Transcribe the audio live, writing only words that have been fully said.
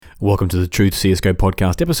Welcome to the Truth CSGO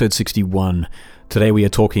podcast, episode 61. Today we are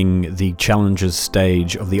talking the Challengers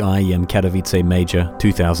stage of the IEM Katowice Major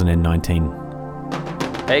 2019.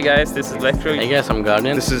 Hey guys, this is Electro. Hey guys, I'm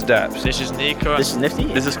Guardian. This is Daps. This is Nico. This is Nifty.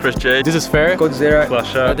 This is Chris J. This is Fair. Godzilla.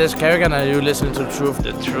 Flasha. This is Kerrigan, and you listen to The Truth.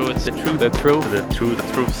 The Truth. The Truth. The Truth. The Truth.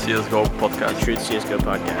 The Truth CSGO podcast. The Truth CSGO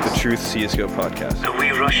podcast. The Truth CSGO podcast. Are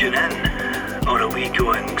we rushing in? Or are we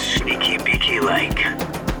going sneaky beaky like?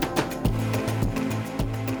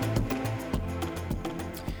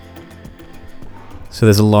 So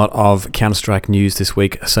there's a lot of Counter-Strike news this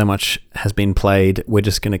week. So much has been played. We're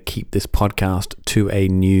just going to keep this podcast to a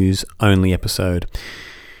news-only episode.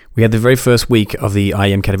 We had the very first week of the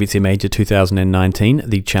IEM Katowice Major 2019,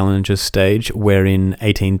 the Challengers stage, wherein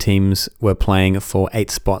 18 teams were playing for 8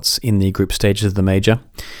 spots in the group stages of the major.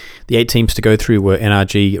 The 8 teams to go through were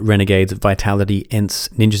NRG, Renegades, Vitality, ENCE,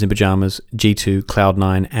 Ninjas in Pyjamas, G2,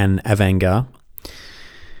 Cloud9, and Avangar.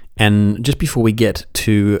 And just before we get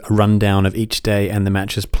to a rundown of each day and the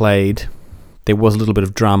matches played, there was a little bit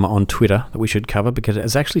of drama on Twitter that we should cover because it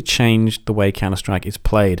has actually changed the way Counter-Strike is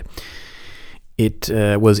played. It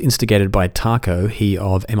was instigated by Taco, he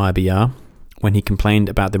of MIBR, when he complained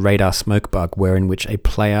about the radar smoke bug, wherein which a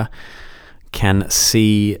player can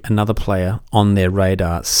see another player on their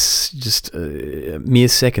radar just mere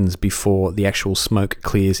seconds before the actual smoke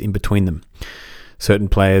clears in between them. Certain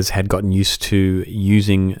players had gotten used to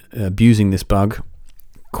abusing this bug,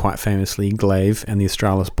 quite famously Glaive and the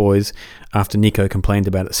Astralis boys, after Nico complained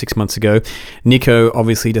about it 6 months ago. Nico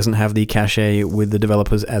obviously doesn't have the cachet with the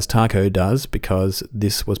developers as Taco does, because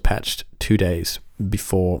this was patched 2 days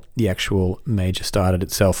before the actual major started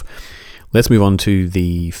itself. Let's move on to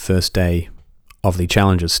the first day of the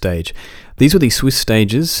Challengers stage. These were the Swiss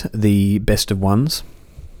stages, the best of ones.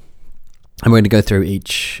 I'm going to go through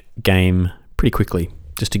each game pretty quickly,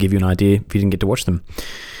 just to give you an idea if you didn't get to watch them.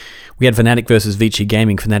 We had Fnatic versus Vici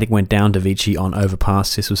Gaming. Fnatic went down to Vici on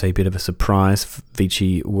Overpass. This was a bit of a surprise.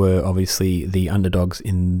 Vici were obviously the underdogs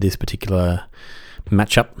in this particular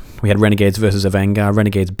matchup. We had Renegades versus Avangar.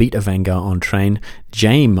 Renegades beat Avangar on Train.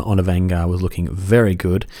 Jame on Avangar was looking very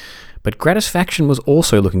good, but Gratisfaction was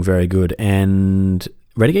also looking very good, and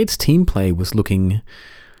Renegades team play was looking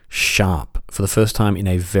sharp for the first time in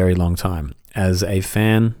a very long time. As a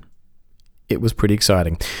fan, it was pretty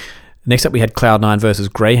exciting. Next up, we had Cloud9 versus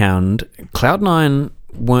Greyhound. Cloud9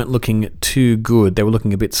 weren't looking too good. They were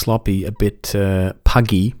looking a bit sloppy, a bit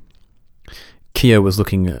puggy. Kia was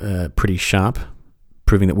looking pretty sharp,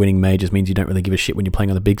 proving that winning majors means you don't really give a shit when you're playing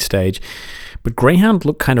on the big stage. But Greyhound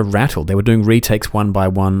looked kind of rattled. They were doing retakes one by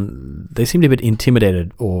one. They seemed a bit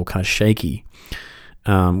intimidated or kind of shaky,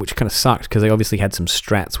 which kind of sucked because they obviously had some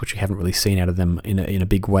strats, which we haven't really seen out of them in a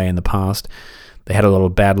big way in the past. They had a lot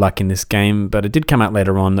of bad luck in this game, but it did come out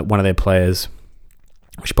later on that one of their players,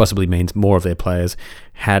 which possibly means more of their players,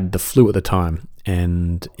 had the flu at the time.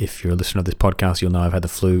 And if you're a listener of this podcast, you'll know I've had the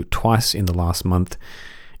flu twice in the last month,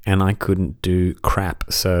 and I couldn't do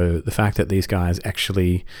crap. So the fact that these guys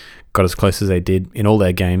actually got as close as they did in all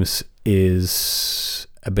their games is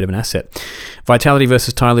a bit of an asset. Vitality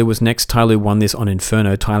versus Tyloo was next. Tyloo won this on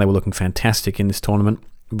Inferno. Tyloo were looking fantastic in this tournament.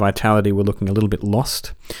 Vitality were looking a little bit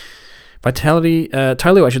lost.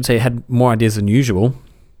 Tyloo, I should say, had more ideas than usual,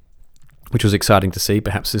 which was exciting to see.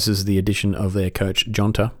 Perhaps this is the addition of their coach,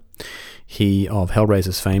 Jonta, he of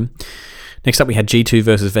Hellraiser's fame. Next up, we had G2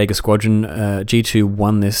 versus Vega Squadron. G2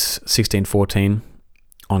 won this 16-14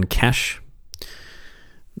 on cash.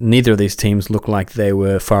 Neither of these teams looked like they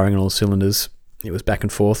were firing on all cylinders. It was back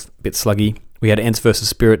and forth, a bit sluggy. We had ENCE versus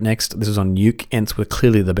Spirit next. This was on Nuke. ENCE were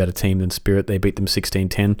clearly the better team than Spirit. They beat them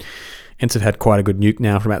 16-10. ENCE have had quite a good Nuke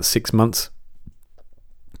now for about 6 months.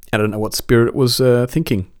 I don't know what Spirit was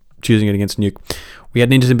thinking, choosing it against Nuke. We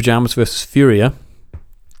had Ninjas in Pyjamas versus Furia.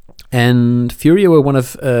 And Furia were one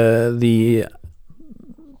of they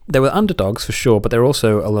were underdogs for sure, but they were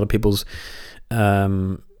also a lot of people's,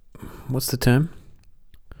 what's the term?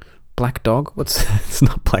 Black Dog? It's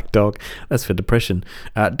not Black Dog. That's for depression.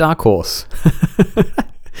 Dark Horse.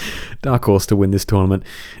 Dark Horse to win this tournament.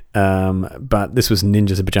 But this was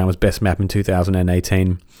Ninjas in Pyjamas' best map in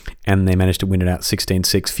 2018, and they managed to win it out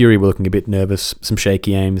 16-6. Fury were looking a bit nervous, some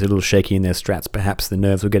shaky aims, a little shaky in their strats. Perhaps the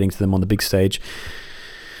nerves were getting to them on the big stage.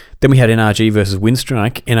 Then we had NRG versus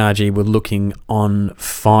Winstrike. NRG were looking on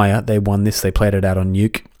fire. They won this. They played it out on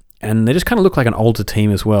Nuke. And they just kind of looked like an older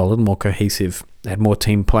team as well, a little more cohesive. They had more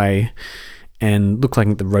team play and looked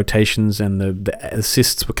like the rotations and the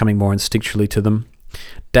assists were coming more instinctually to them.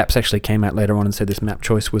 Daps actually came out later on and said this map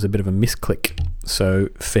choice was a bit of a misclick. So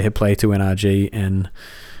fair play to NRG and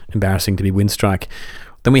embarrassing to be Winstrike.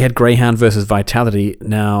 Then we had Greyhound versus Vitality.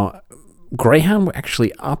 Now, Greyhound were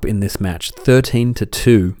actually up in this match,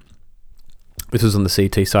 13-2. This was on the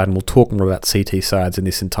CT side, and we'll talk more about CT sides in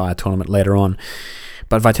this entire tournament later on.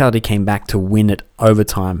 But Vitality came back to win it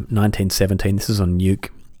overtime, 19-17. This is on Nuke.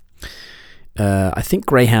 I think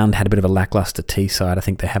Greyhound had a bit of a lackluster T side. I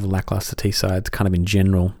think they have a lackluster T sides kind of in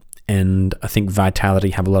general. And I think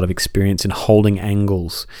Vitality have a lot of experience in holding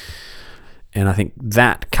angles. And I think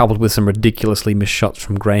that, coupled with some ridiculously missed shots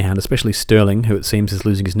from Greyhound, especially Sterling, who it seems is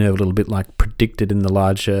losing his nerve a little bit like predicted in the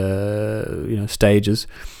larger stages,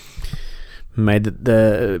 meant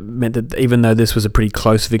that even though this was a pretty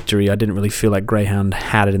close victory, I didn't really feel like Greyhound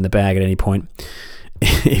had it in the bag at any point,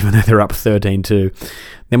 even though they're up 13-2.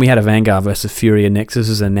 Then we had Avangar versus Furia next. This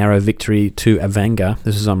is a narrow victory to Avangar.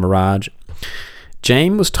 This is on Mirage.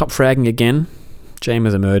 James was top fragging again. James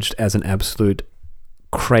has emerged as an absolute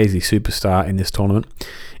crazy superstar in this tournament,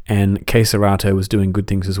 and Kei Serato was doing good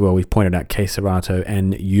things as well. We've pointed out Kei Serato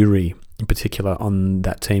and Yuri in particular on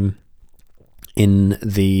that team in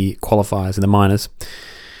the qualifiers in the minors,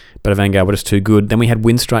 but Avangar were just too good. Then we had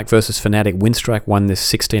Windstrike versus Fnatic. Windstrike won this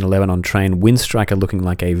 16-11 on Train. Windstrike are looking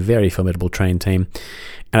like a very formidable Train team,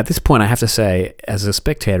 and at this point I have to say, as a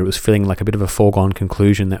spectator, it was feeling like a bit of a foregone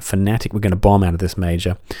conclusion that Fnatic were going to bomb out of this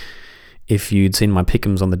major. If you'd seen my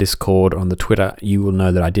pick'ems on the Discord or on the Twitter, you will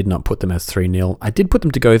know that I did not put them as 3-0. I did put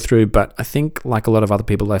them to go through, but I think, like a lot of other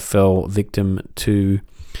people, I fell victim to,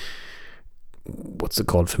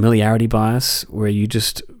 familiarity bias, where you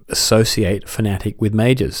just associate Fnatic with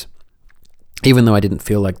majors. Even though I didn't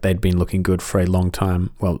feel like they'd been looking good for a long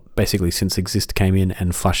time, well, basically since Exist came in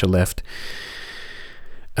and Flusher left.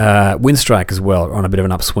 Windstrike as well on a bit of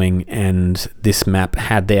an upswing, and this map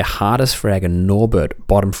had their hardest frag and Norbert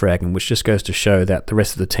bottom fragging, which just goes to show that the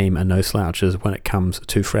rest of the team are no slouches when it comes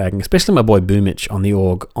to fragging, especially my boy Boomich on the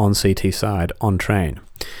Org, on CT side, on Train.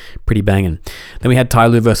 Pretty banging. Then we had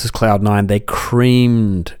Tyloo versus Cloud9. They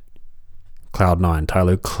creamed Cloud9.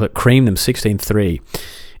 Tyloo creamed them 16-3.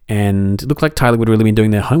 And it looked like Tyloo would really been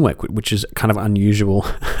doing their homework, which is kind of unusual.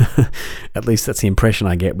 At least that's the impression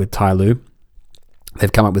I get with Tyloo.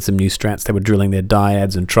 They've come up with some new strats. They were drilling their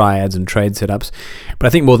dyads and triads and trade setups. But I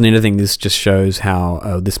think more than anything, this just shows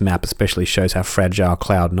how, this map especially shows how fragile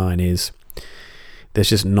Cloud9 is. There's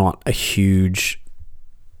just not a huge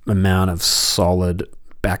amount of solid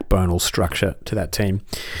backbonal structure to that team,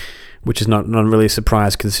 which is not really a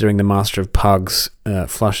surprise considering the Master of Pugs,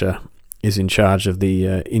 Flusher, is in charge of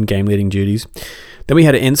the in-game leading duties. Then we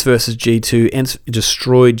had ENCE versus G2. ENCE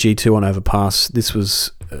destroyed G2 on Overpass. This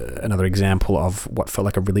was another example of what felt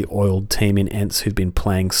like a really oiled team in ENCE who'd been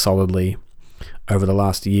playing solidly over the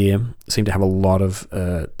last year. Seemed to have a lot of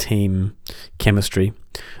team chemistry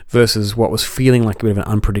versus what was feeling like a bit of an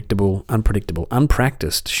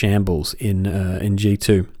unpracticed shambles in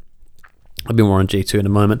G2. I'll be more on G2 in a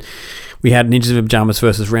moment. We had Ninjas in Pajamas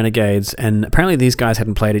versus Renegades, and apparently these guys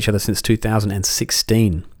hadn't played each other since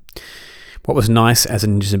 2016. What was nice as a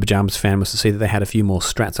Ninjas in Pajamas fan was to see that they had a few more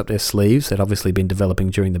strats up their sleeves. They'd obviously been developing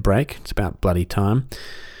during the break. It's about bloody time.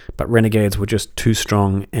 But Renegades were just too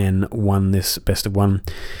strong and won this best of one.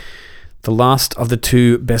 The last of the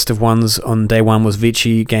two best of ones on day one was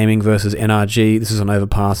Vici Gaming versus NRG. This is on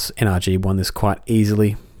Overpass. NRG won this quite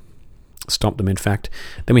easily. Stomped them, in fact.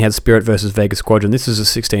 Then we had Spirit versus Vega Squadron. This is a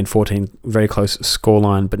 16-14, very close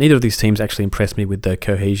scoreline, but neither of these teams actually impressed me with their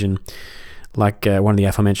cohesion. Like one of the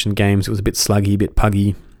aforementioned games, it was a bit sluggy, a bit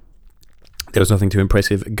puggy. There was nothing too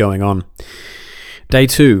impressive going on. Day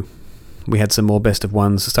two, we had some more best of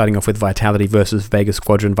ones, starting off with Vitality versus Vega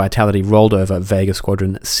Squadron. Vitality rolled over Vega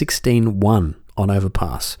Squadron 16-1 on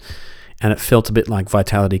Overpass, and it felt a bit like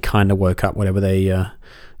Vitality kind of woke up whatever they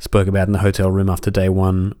spoke about in the hotel room after day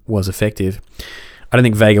one was effective. I don't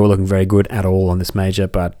think Vega were looking very good at all on this major,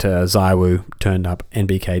 but Zywoo turned up,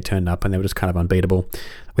 NBK turned up, and they were just kind of unbeatable.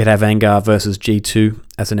 We had Avangar versus G2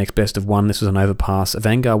 as the next best of one. This was an Overpass.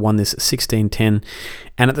 Avangar won this 16-10,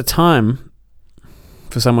 and at the time,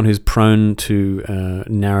 for someone who's prone to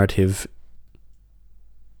narrative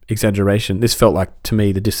exaggeration, this felt like, to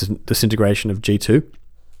me, the disintegration of G2.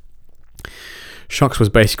 Shox was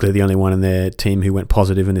basically the only one in their team who went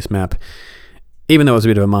positive in this map, even though it was a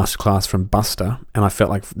bit of a masterclass from Buster, and I felt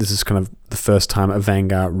like this is kind of the first time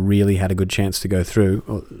Avangar really had a good chance to go through.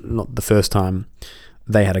 Or not the first time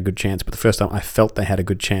they had a good chance, but the first time I felt they had a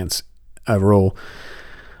good chance overall.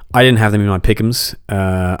 I didn't have them in my pick'ems.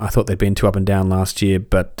 I thought they'd been too up and down last year,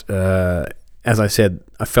 but as I said,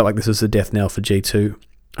 I felt like this was the death knell for G2.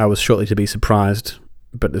 I was shortly to be surprised,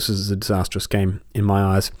 but this is a disastrous game in my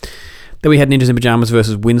eyes. Then we had Ninjas in Pajamas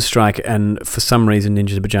versus Windstrike, and for some reason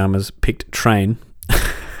Ninjas in Pajamas picked Train.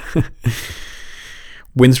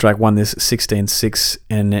 Windstrike won this 16-6,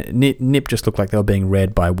 and Nip just looked like they were being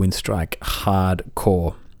read by Windstrike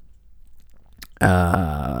hardcore.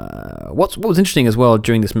 What was interesting as well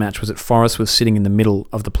during this match was that Forrest was sitting in the middle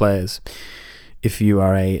of the players. If you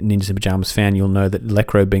are a Ninjas in Pyjamas fan, you'll know that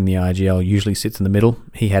Lekro, being the IGL, usually sits in the middle.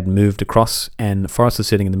 He had moved across, and Forrest was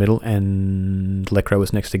sitting in the middle, and Lekro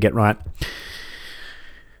was next to Get Right.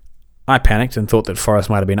 I panicked and thought that Forrest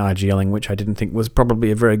might have been IGLing, which I didn't think was probably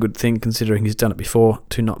a very good thing, considering he's done it before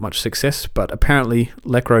to not much success. But apparently,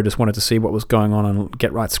 Lekro just wanted to see what was going on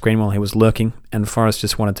Get Right's screen while he was lurking, and Forrest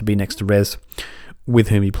just wanted to be next to Rez, with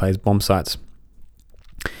whom he plays bomb sites.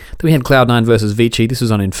 Then we had Cloud9 versus Vici. This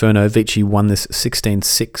was on Inferno. Vici won this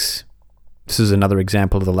 16-6. This is another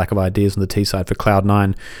example of the lack of ideas on the T side for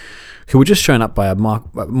Cloud9, who were just shown up by a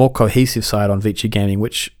more cohesive side on Vici Gaming,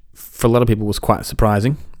 which for a lot of people was quite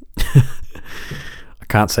surprising. I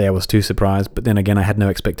can't say I was too surprised, but then again, I had no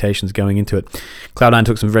expectations going into it. Cloud9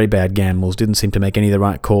 took some very bad gambles, didn't seem to make any of the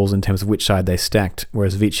right calls in terms of which side they stacked,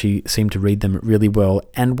 whereas Vici seemed to read them really well.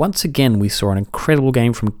 And once again, we saw an incredible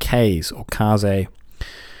game from Kaze, or Kaze,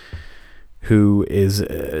 who is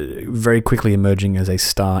very quickly emerging as a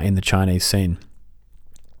star in the Chinese scene.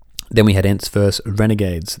 Then we had ENCE versus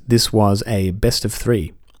Renegades. This was a best of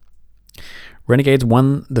 3. Renegades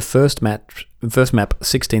won the first map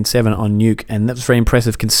 16-7 on Nuke, and that's very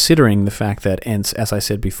impressive considering the fact that ENCE, as I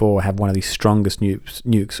said before, have one of the strongest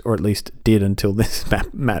nukes, or at least did until this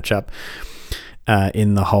matchup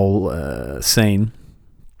in the whole scene.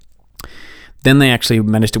 Then they actually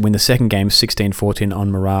managed to win the second game 16-14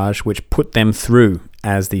 on Mirage, which put them through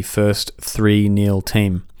as the first 3-0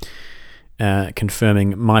 team,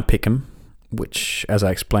 confirming my pick'em, which, as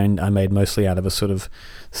I explained, I made mostly out of a sort of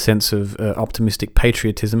sense of optimistic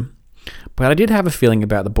patriotism. But I did have a feeling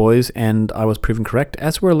about the boys, and I was proven correct,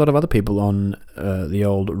 as were a lot of other people on the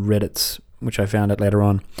old Reddits, which I found out later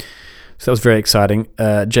on. So that was very exciting.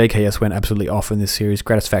 JKS went absolutely off in this series.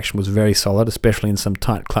 Gratisfaction was very solid, especially in some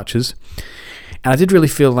tight clutches. And I did really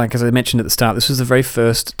feel like, as I mentioned at the start, this was the very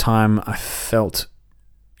first time I felt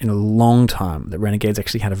in a long time that Renegades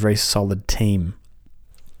actually had a very solid team.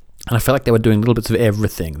 And I felt like they were doing little bits of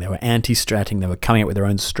everything. They were anti-stratting, they were coming up with their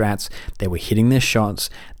own strats, they were hitting their shots,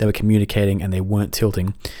 they were communicating, and they weren't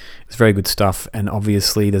tilting. It's very good stuff, and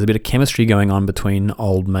obviously there's a bit of chemistry going on between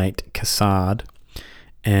old mate Kassad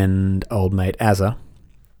and old mate Azza.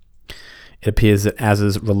 It appears that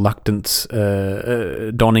Azza's reluctance,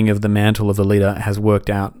 donning of the mantle of the leader has worked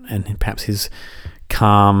out, and perhaps his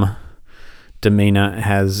calm demeanour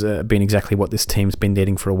has been exactly what this team's been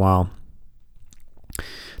needing for a while.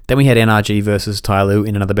 Then we had NRG versus Tyloo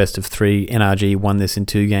in another best of 3. NRG won this in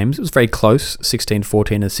 2 games. It was very close,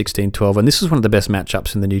 16-14 and 16-12, and this was one of the best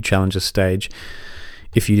matchups in the new Challenger stage.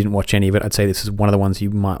 If you didn't watch any of it, I'd say this is one of the ones you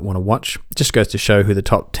might want to watch. It just goes to show who the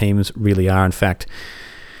top teams really are. In fact,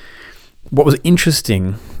 what was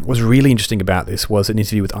really interesting about this was an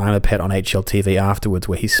interview with Imapet on HLTV afterwards,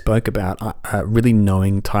 where he spoke about really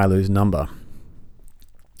knowing Tyloo's number.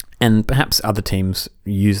 And perhaps other teams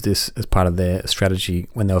used this as part of their strategy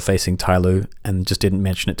when they were facing Tyloo and just didn't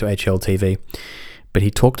mention it to HLTV. But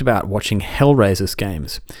he talked about watching Hellraisers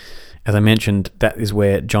games. As I mentioned, that is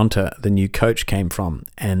where Jonta, the new coach, came from.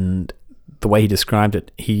 And the way he described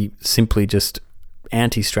it, he simply just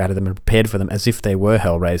anti-stratted them and prepared for them as if they were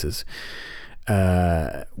Hellraisers.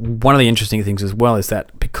 One of the interesting things as well is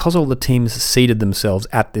that because all the teams seeded themselves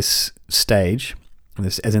at this stage,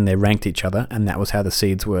 as in they ranked each other, and that was how the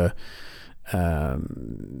seeds were,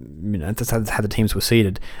 that's how the teams were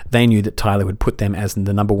seeded, they knew that Tyloo would put them as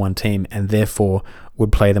the number 1 team and therefore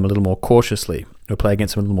would play them a little more cautiously, or play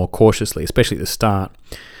against them a little more cautiously, especially at the start,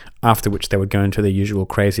 after which they would go into their usual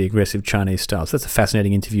crazy aggressive Chinese style. So that's a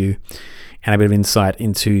fascinating interview and a bit of insight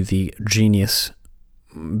into the genius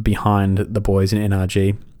behind the boys in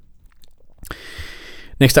NRG.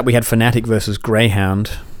 Next up we had Fnatic versus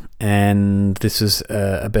Greyhound. And this is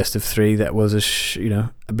a best of 3 that was a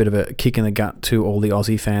bit of a kick in the gut to all the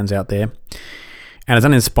Aussie fans out there. And as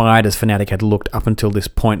uninspired as Fnatic had looked up until this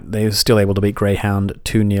point, they were still able to beat Greyhound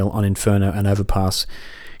 2-0 on Inferno and Overpass,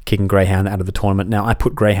 kicking Greyhound out of the tournament. Now, I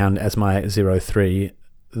put Greyhound as my 0-3,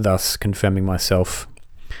 thus confirming myself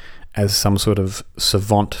as some sort of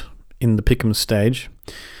savant in the pick'em stage.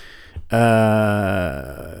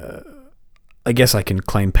 I guess I can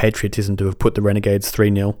claim patriotism to have put the Renegades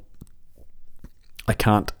 3-0. I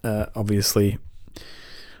can't obviously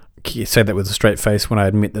say that with a straight face when I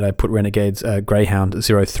admit that I put Renegades Greyhound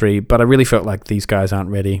 0-3, but I really felt like these guys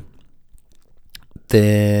aren't ready.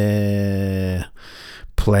 Their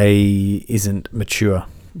play isn't mature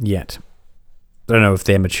yet. I don't know if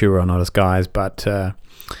they're mature or not as guys, but I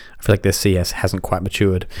I feel like their CS hasn't quite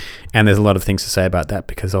matured, and there's a lot of things to say about that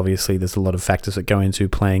because obviously there's a lot of factors that go into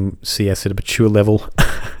playing CS at a mature level.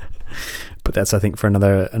 But that's, I think, for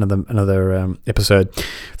another episode.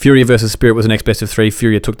 Furia versus Spirit was the next best of 3.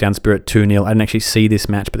 Furia took down Spirit 2-0. I didn't actually see this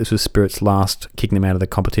match, but this was Spirit's last, kicking them out of the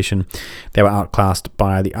competition. They were outclassed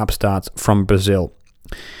by the upstarts from Brazil.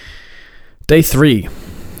 Day 3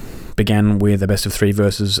 began with a best of 3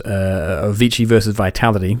 versus Vici versus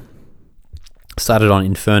Vitality. Started on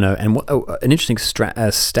Inferno, and an interesting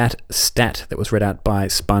stat that was read out by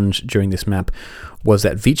Sponge during this map was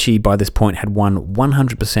that Vici by this point had won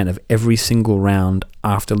 100% of every single round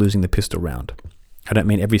after losing the pistol round. I don't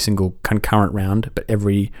mean every single concurrent round, but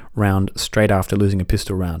every round straight after losing a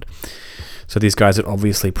pistol round. So these guys had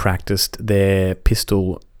obviously practiced their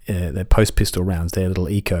pistol, their post-pistol rounds, their little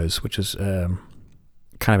ecos, which is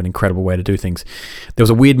kind of an incredible way to do things. There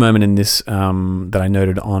was a weird moment in this that I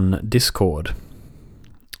noted on Discord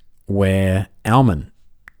where Alman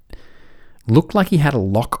looked like he had a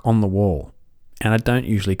lock on the wall. And I don't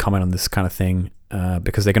usually comment on this kind of thing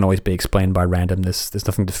because they can always be explained by randomness. There's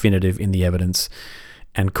nothing definitive in the evidence.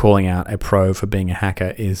 And calling out a pro for being a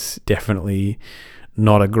hacker is definitely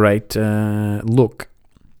not a great look.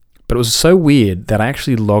 But it was so weird that I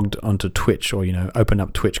actually logged onto Twitch or, opened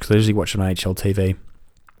up Twitch because I usually watch it on HL TV.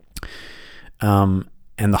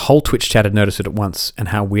 And the whole Twitch chat had noticed it at once and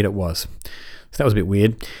how weird it was. So that was a bit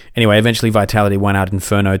weird. Anyway, eventually Vitality won out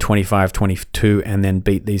Inferno 25-22 and then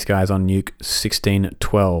beat these guys on Nuke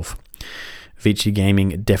 16-12. Vici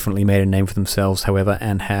Gaming definitely made a name for themselves, however,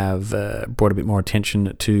 and have brought a bit more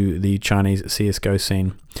attention to the Chinese CSGO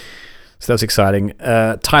scene. So that was exciting.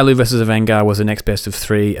 Tyloo versus Avangar was the next best of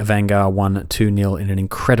 3. Avangar won 2-0 in an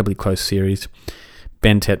incredibly close series.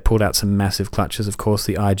 Bentet pulled out some massive clutches, of course,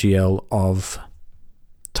 the IGL of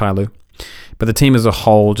Tyloo. But the team as a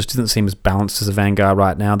whole just doesn't seem as balanced as Avangar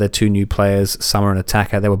right now. They're 2 new players, Summer and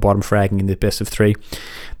Attacker. They were bottom fragging in the best of 3.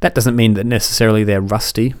 That doesn't mean that necessarily they're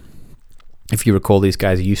rusty. If you recall, these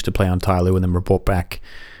guys used to play on Tyloo and then were brought back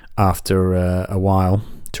after a while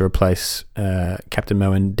to replace Captain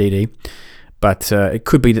Mo and DD. But it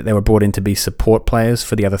could be that they were brought in to be support players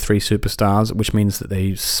for the other 3 superstars, which means that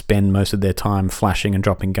they spend most of their time flashing and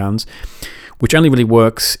dropping guns, which only really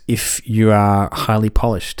works if you are highly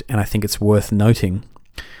polished. And I think it's worth noting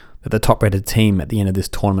that the top-rated team at the end of this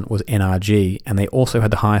tournament was NRG, and they also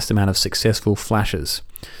had the highest amount of successful flashes.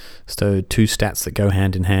 So 2 stats that go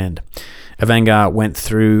hand in hand. Avangar went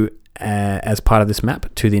through as part of this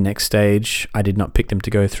map to the next stage. I did not pick them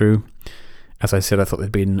to go through. As I said, I thought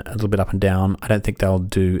they'd been a little bit up and down. I don't think they'll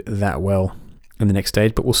do that well in the next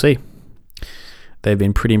stage, but we'll see. They've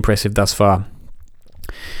been pretty impressive thus far.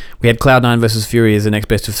 We had Cloud9 versus Fury as the next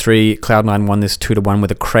best of 3. Cloud9 won this 2-1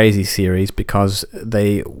 with a crazy series because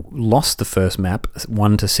they lost the first map,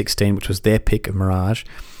 1-16, which was their pick of Mirage.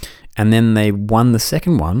 And then they won the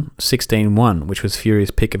second one, 16-1, which was Fury's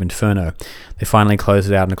pick of Inferno. They finally closed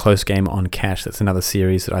it out in a close game on Cash. That's another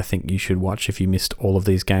series that I think you should watch if you missed all of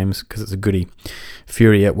these games because it's a goodie.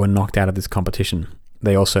 Fury were knocked out of this competition.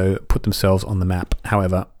 They also put themselves on the map,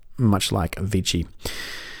 however, much like Vici.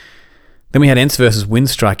 Then we had ENCE versus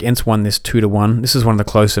Winstrike. ENCE won this 2-1. This is one of the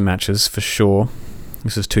closer matches for sure.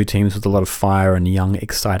 This is 2 teams with a lot of fire and young,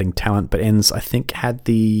 exciting talent, but ENCE, I think, had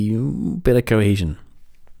the better cohesion.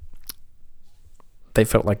 They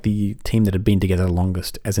felt like the team that had been together the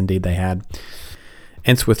longest, as indeed they had.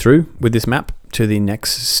 ENCE were through with this map to the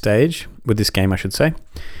next stage, with this game I should say,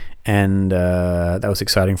 and that was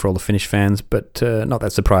exciting for all the Finnish fans, but not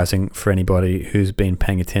that surprising for anybody who's been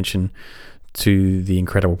paying attention to the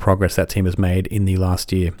incredible progress that team has made in the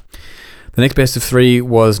last year. The next best of 3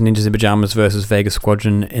 was Ninjas in Pajamas versus Vega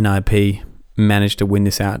Squadron. NIP managed to win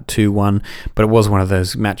this out 2-1, but it was one of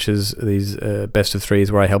those matches, these best of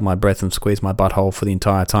 3s, where I held my breath and squeezed my butthole for the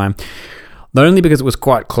entire time. Not only because it was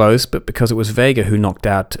quite close, but because it was Vega who knocked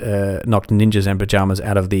Ninjas in Pajamas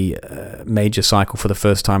out of the major cycle for the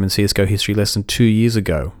first time in CSGO history less than 2 years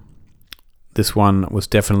ago. This one was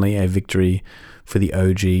definitely a victory for the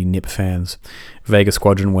OG NIP fans. Vega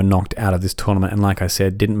Squadron were knocked out of this tournament, and like I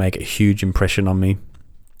said, didn't make a huge impression on me.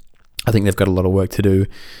 I think they've got a lot of work to do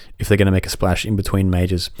if they're going to make a splash in between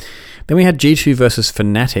majors. Then we had G2 versus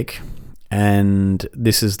Fnatic, and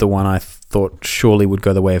this is the one I thought surely would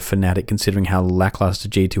go the way of Fnatic, considering how lackluster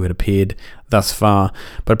G2 had appeared thus far.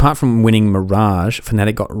 But apart from winning Mirage,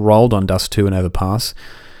 Fnatic got rolled on Dust 2 and Overpass,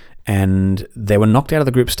 and they were knocked out of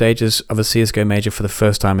the group stages of a CSGO major for the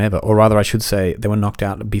first time ever. Or rather, I should say, they were knocked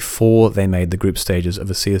out before they made the group stages of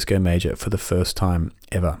a CSGO major for the first time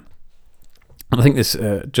ever. And I think this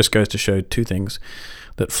just goes to show 2 things.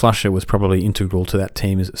 That flusha was probably integral to that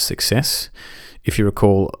team's success If you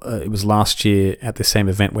recall, it was last year at the same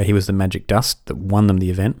event where he was the Magic Dust that won them the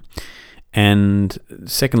event. And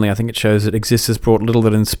secondly, I think it shows that Xizt has brought little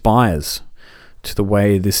that inspires to the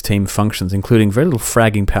way this team functions, including very little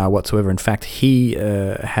fragging power whatsoever. In fact, he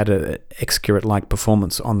had an Excurate-like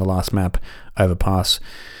performance on the last map, Overpass,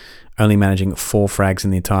 only managing 4 frags in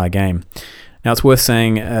the entire game. Now, it's worth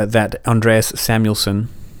saying that Andreas Samuelsson,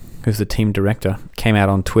 who's the team director, came out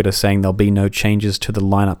on Twitter saying there'll be no changes to the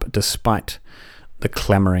lineup despite the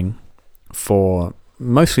clamoring for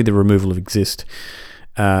mostly the removal of Xizt.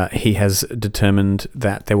 He has determined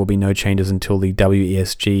that there will be no changes until the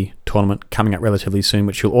WESG tournament coming up relatively soon,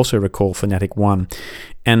 which you'll also recall Fnatic won.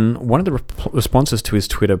 And one of the responses to his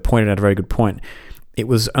Twitter pointed out a very good point. It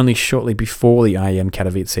was only shortly before the IEM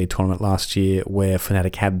Katowice tournament last year where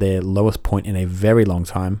Fnatic had their lowest point in a very long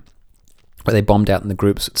time, where they bombed out in the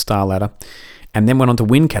groups at Star Ladder, and then went on to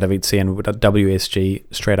win Katowice and WSG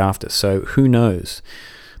straight after. So who knows?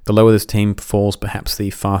 The lower this team falls, perhaps the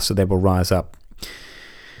faster they will rise up.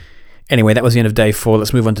 Anyway, that was the end of day 4.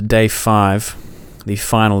 Let's move on to day 5, the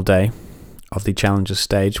final day of the Challengers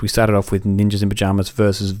stage. We started off with Ninjas in Pyjamas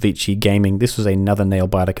versus Vici Gaming. This was another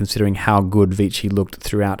nail-biter considering how good Vici looked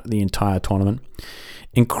throughout the entire tournament.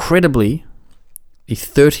 Incredibly, the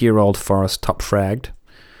 30-year-old Forest top-fragged.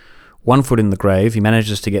 1 foot in the grave. He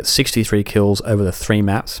manages to get 63 kills over the 3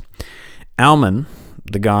 maps. Alman,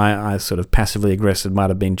 the guy I sort of passively aggressive might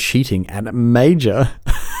have been cheating at a major.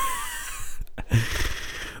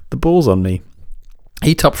 The ball's on me.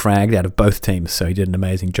 He top-fragged out of both teams, so he did an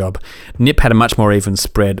amazing job. Nip had a much more even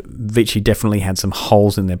spread. Vici definitely had some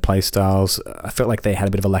holes in their playstyles. I felt like they had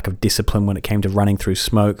a bit of a lack of discipline when it came to running through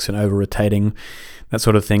smokes and over-rotating, that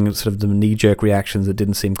sort of thing, sort of the knee-jerk reactions that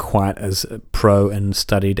didn't seem quite as pro and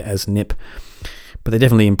studied as Nip. But they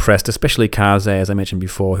definitely impressed, especially Kaze, as I mentioned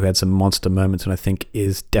before, who had some monster moments and I think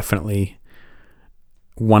is definitely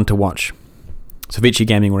one to watch. So Vici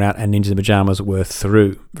Gaming were out and Ninjas in Pyjamas were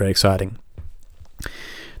through. Very exciting.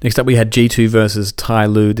 Next up we had G2 versus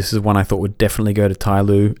Tyloo. This is one I thought would definitely go to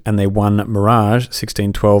Tyloo, and they won Mirage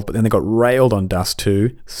 16-12, but then they got railed on Dust 2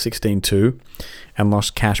 16-2 and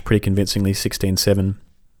lost Cash pretty convincingly 16-7.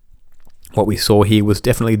 What we saw here was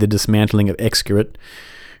definitely the dismantling of Excurate,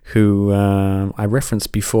 who I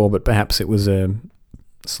referenced before, but perhaps it was I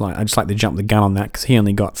just like to jump the gun on that because he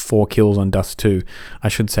only got 4 kills on Dust 2. I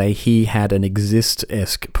should say he had an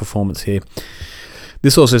Xizt-esque performance here.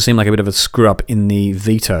 This also seemed like a bit of a screw-up in the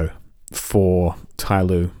veto for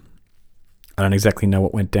Tyloo. I don't exactly know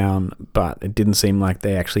what went down, but it didn't seem like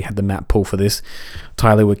they actually had the map pull for this.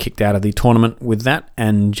 Tyloo were kicked out of the tournament with that,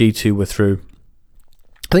 and G2 were through.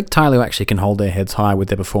 I think Tyloo actually can hold their heads high with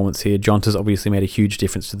their performance here. Jonta's obviously made a huge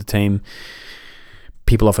difference to the team.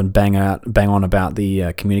 People often bang on about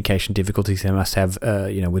the communication difficulties they must have,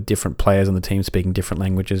 with different players on the team speaking different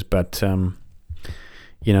languages, but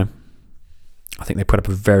I think they put up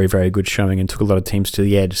a very, very good showing and took a lot of teams to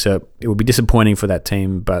the edge. So it would be disappointing for that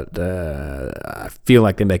team, but I feel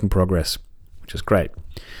like they're making progress, which is great.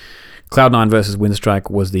 Cloud9 versus Winstrike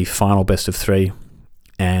was the final best of 3,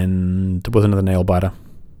 and there was another nail-biter.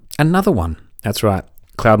 Another one. That's right.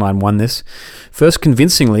 Cloud9 won this. First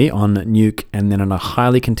convincingly on Nuke, and then on a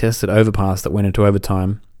highly contested overpass that went into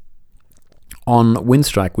overtime. On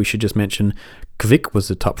Winstrike, we should just mention Kvik was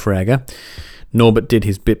the top fragger. Norbert did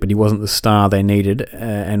his bit, but he wasn't the star they needed,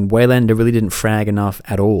 and Waylander really didn't frag enough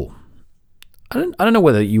at all. I don't know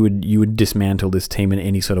whether you would dismantle this team in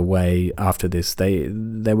any sort of way after this. They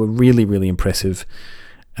were really, really impressive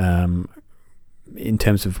in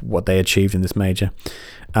terms of what they achieved in this major.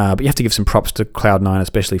 But you have to give some props to Cloud9,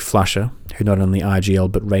 especially Flusher, who not only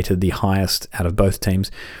IGL'd but rated the highest out of both teams.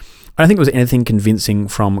 I don't think it was anything convincing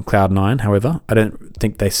from Cloud9, however. I don't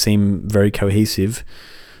think they seem very cohesive.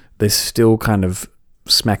 They're still kind of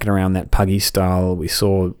smacking around that puggy style. We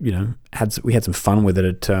saw, we had some fun with it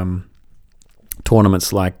at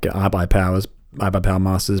tournaments like iBuy Power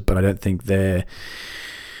Masters, but I don't think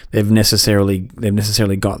they've necessarily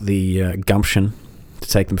got the gumption to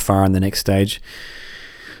take them far in the next stage.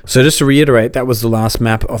 So just to reiterate, that was the last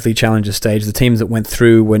map of the Challenger stage. The teams that went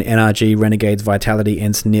through were NRG, Renegades, Vitality,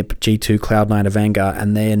 ENCE, NiP, G2, Cloud9, and Vanguard,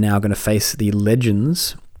 and they are now going to face the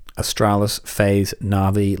Legends, Astralis, FaZe,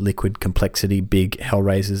 Na'Vi, Liquid, Complexity, Big,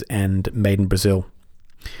 Hellraisers, and Made in Brazil.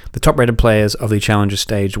 The top-rated players of the Challenger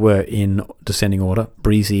stage were, in descending order,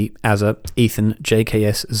 Breezy, Azza, Ethan,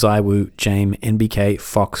 JKS, Zywoo, Jame, NBK,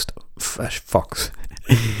 Fox,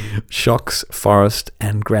 Shox, Forest,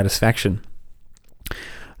 and Gratisfaction.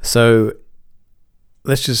 So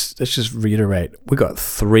let's just reiterate. We got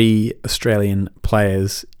 3 Australian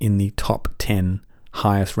players in the top 10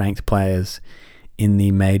 highest ranked players in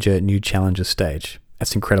the major new challenger stage.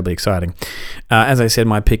 That's incredibly exciting. As I said,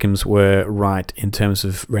 my pick'ems were right in terms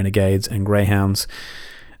of Renegades and Greyhounds.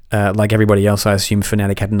 Like everybody else, I assumed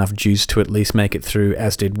Fnatic had enough juice to at least make it through,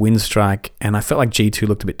 as did Windstrike, and I felt like G2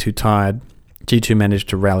 looked a bit too tired. G2 managed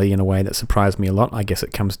to rally in a way that surprised me a lot. I guess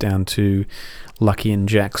it comes down to Lucky and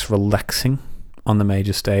Jax relaxing on the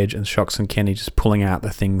major stage and Shox and Kenny just pulling out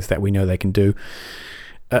the things that we know they can do.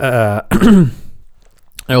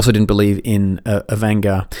 I also didn't believe in a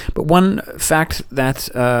Vanguard. But one fact that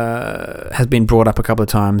has been brought up a couple of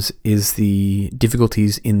times is the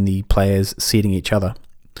difficulties in the players seeding each other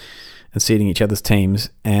and seeding each other's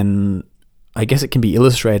teams. And I guess it can be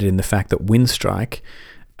illustrated in the fact that Windstrike,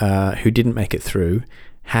 who didn't make it through,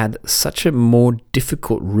 had such a more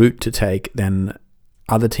difficult route to take than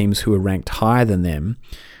other teams who were ranked higher than them,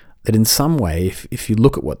 that in some way, if you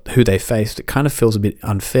look at who they faced, it kind of feels a bit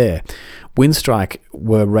unfair. Windstrike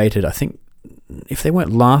were rated, I think, if they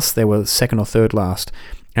weren't last, they were second or third last.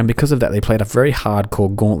 And because of that, they played a very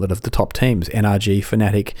hardcore gauntlet of the top teams, NRG,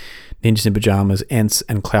 Fnatic, Ninjas in Pyjamas, ENCE,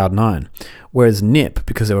 and Cloud9. Whereas NiP,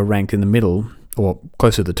 because they were ranked in the middle, or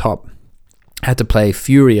close to the top, had to play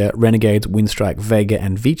Furia, Renegades, Windstrike, Vega,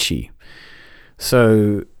 and Vici.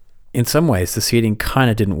 So, in some ways, the seeding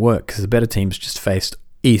kind of didn't work, because the better teams just faced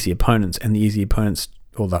easy opponents, and the easy opponents,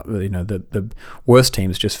 or the worst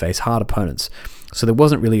teams, just face hard opponents. So there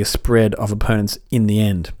wasn't really a spread of opponents in the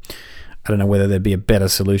end. I don't know whether there'd be a better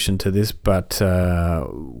solution to this, but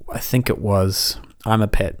I think it was I'm a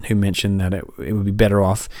Pet who mentioned that it would be better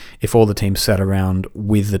off if all the teams sat around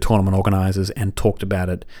with the tournament organizers and talked about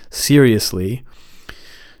it seriously,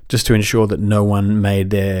 just to ensure that no one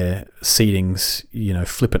made their seedings,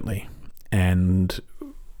 flippantly. And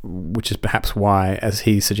which is perhaps why, as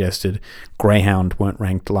he suggested, Greyhound weren't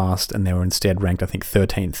ranked last and they were instead ranked, I think,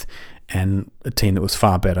 13th. And a team that was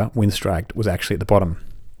far better, Windstrike, was actually at the bottom.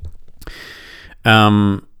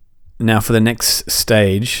 Now, for the next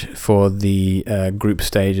stage, for the group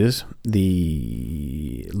stages,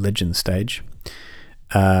 the Legend stage,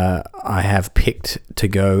 I have picked to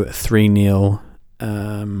go 3-0.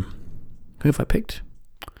 Who have I picked?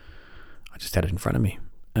 I just had it in front of me.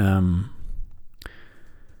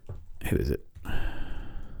 Who is it?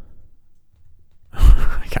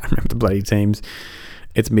 I can't remember the bloody teams.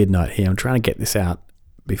 It's midnight here. I'm trying to get this out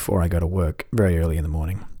before I go to work very early in the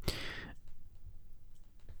morning.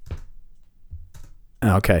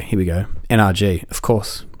 Okay, here we go. NRG, of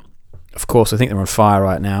course. Of course, I think they're on fire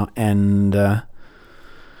right now, and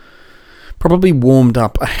probably warmed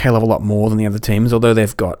up a hell of a lot more than the other teams, although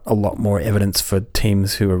they've got a lot more evidence for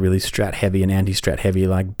teams who are really strat-heavy and anti-strat-heavy,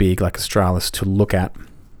 like Big, like Astralis, to look at.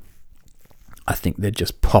 I think they're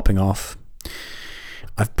just popping off.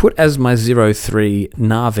 I've put as my 0-3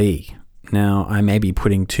 Na'Vi. Now, I may be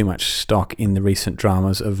putting too much stock in the recent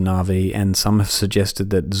dramas of Na'Vi, and some have suggested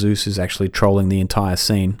that Zeus is actually trolling the entire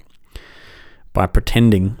scene by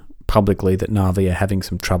pretending publicly that Na'Vi are having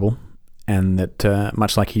some trouble, and that,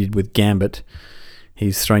 much like he did with Gambit,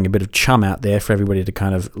 he's throwing a bit of chum out there for everybody to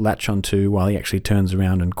kind of latch onto while he actually turns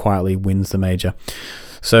around and quietly wins the major.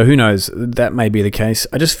 So who knows, that may be the case.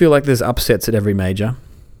 I just feel like there's upsets at every major.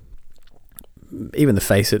 Even the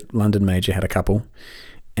Face It London major had a couple.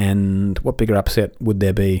 And what bigger upset would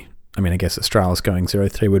there be? I mean, I guess Astralis going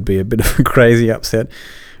 0-3 would be a bit of a crazy upset.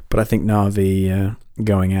 But I think Na'Vi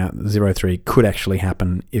going out 0-3 could actually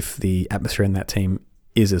happen if the atmosphere in that team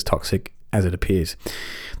is as toxic as it appears.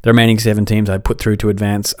 The remaining 7 teams I put through to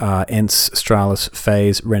advance are ENCE, Astralis,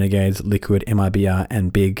 FaZe, Renegades, Liquid, MIBR,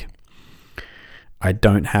 and Big. I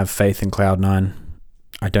don't have faith in Cloud9.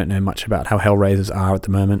 I don't know much about how Hellraisers are at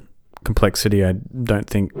the moment. Complexity, I don't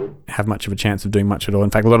think have much of a chance of doing much at all. In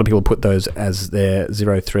fact, a lot of people put those as their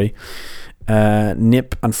 0-3.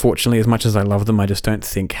 NiP, unfortunately, as much as I love them, I just don't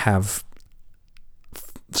think have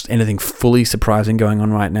anything fully surprising going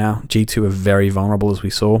on right now. G2 are very vulnerable, as we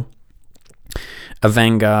saw.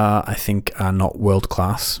 Vanguard, I think, are not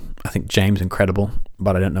world-class. I think James incredible,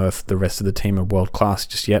 but I don't know if the rest of the team are world-class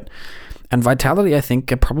just yet. And Vitality, I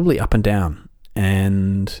think, are probably up and down.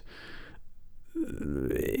 And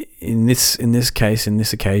in this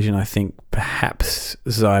occasion, I think perhaps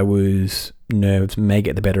ZywOo's nerves may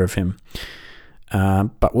get the better of him.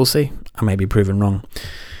 But we'll see. I may be proven wrong.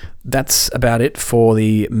 That's about it for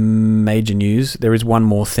the major news. There is one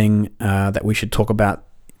more thing that we should talk about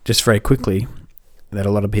just very quickly that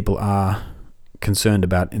a lot of people are concerned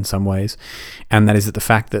about in some ways, and that is that the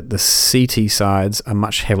fact that the CT sides are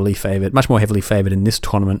much more heavily favoured in this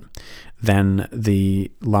tournament than the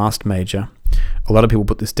last major. A lot of people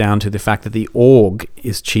put this down to the fact that the org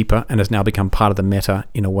is cheaper and has now become part of the meta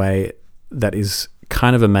in a way that is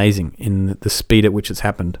kind of amazing in the speed at which it's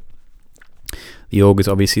happened. The AUG is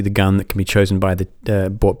obviously the gun that can be chosen by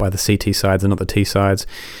bought by the CT sides and not the T sides.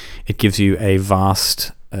 It gives you a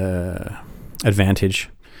vast advantage,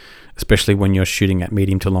 especially when you're shooting at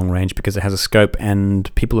medium to long range, because it has a scope,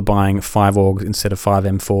 and people are buying 5 AUGs instead of 5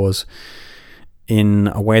 M4s in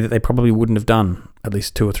a way that they probably wouldn't have done at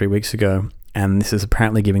least 2 or 3 weeks ago. And this is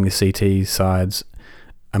apparently giving the CT sides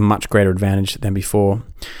a much greater advantage than before.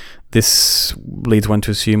 This leads one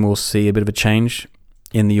to assume we'll see a bit of a change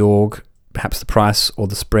in the AUG, perhaps the price or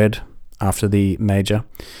the spread after the major.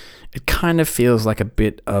 It kind of feels like a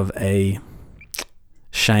bit of a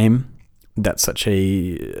shame that such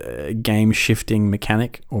a game-shifting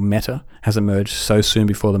mechanic or meta has emerged so soon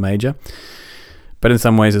before the major. But in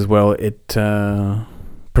some ways as well, it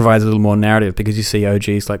provides a little more narrative, because you see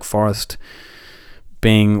OGs like Forrest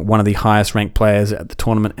being one of the highest ranked players at the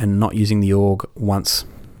tournament and not using the AUG once.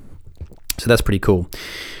 So that's pretty cool.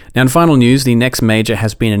 Now, in final news, the next major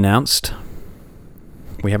has been announced.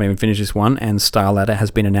 We haven't even finished this one, and StarLadder has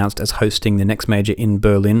been announced as hosting the next major in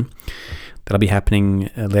Berlin. That'll be happening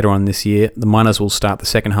later on this year. The minors will start the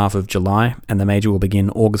second half of July, and the major will begin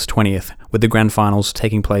August 20th, with the grand finals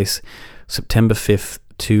taking place September 5th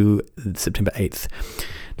to September 8th.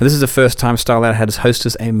 Now, this is the first time StarLadder has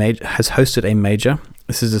hosted a major.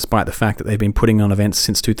 This is despite the fact that they've been putting on events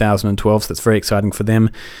since 2012, so that's very exciting for them.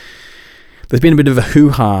 There's been a bit of a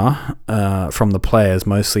hoo-ha from the players,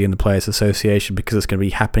 mostly in the Players Association, because it's going to be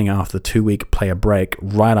happening after the 2-week player break,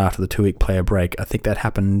 right after the 2-week player break. I think that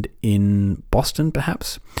happened in Boston,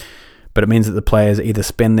 perhaps. But it means that the players either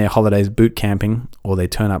spend their holidays boot camping or they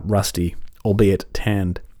turn up rusty, albeit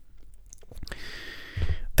tanned.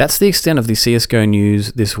 That's the extent of the CSGO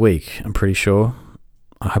news this week, I'm pretty sure.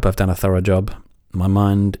 I hope I've done a thorough job. My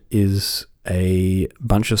mind is a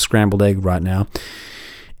bunch of scrambled egg right now.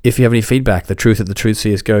 If you have any feedback,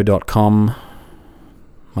 thetruth@thetruthcsgo.com.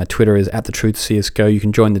 My Twitter is @thetruthcsgo. You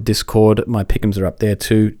can join the Discord. My pick'ems are up there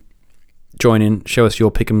too. Join in, show us your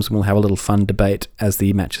pick'ems, and we'll have a little fun debate as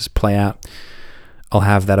the matches play out. I'll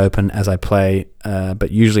have that open as I play, but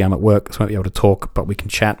usually I'm at work, so I won't be able to talk, but we can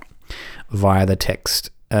chat via the text.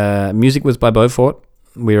 Music was by Beaufort.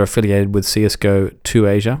 We're affiliated with CSGO 2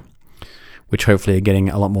 Asia, which hopefully are getting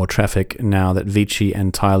a lot more traffic now that Vici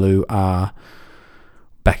and Tyloo are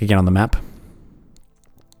back again on the map.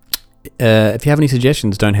 If you have any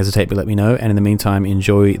suggestions, don't hesitate to let me know. And in the meantime,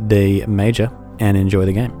 enjoy the major and enjoy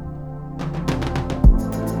the game.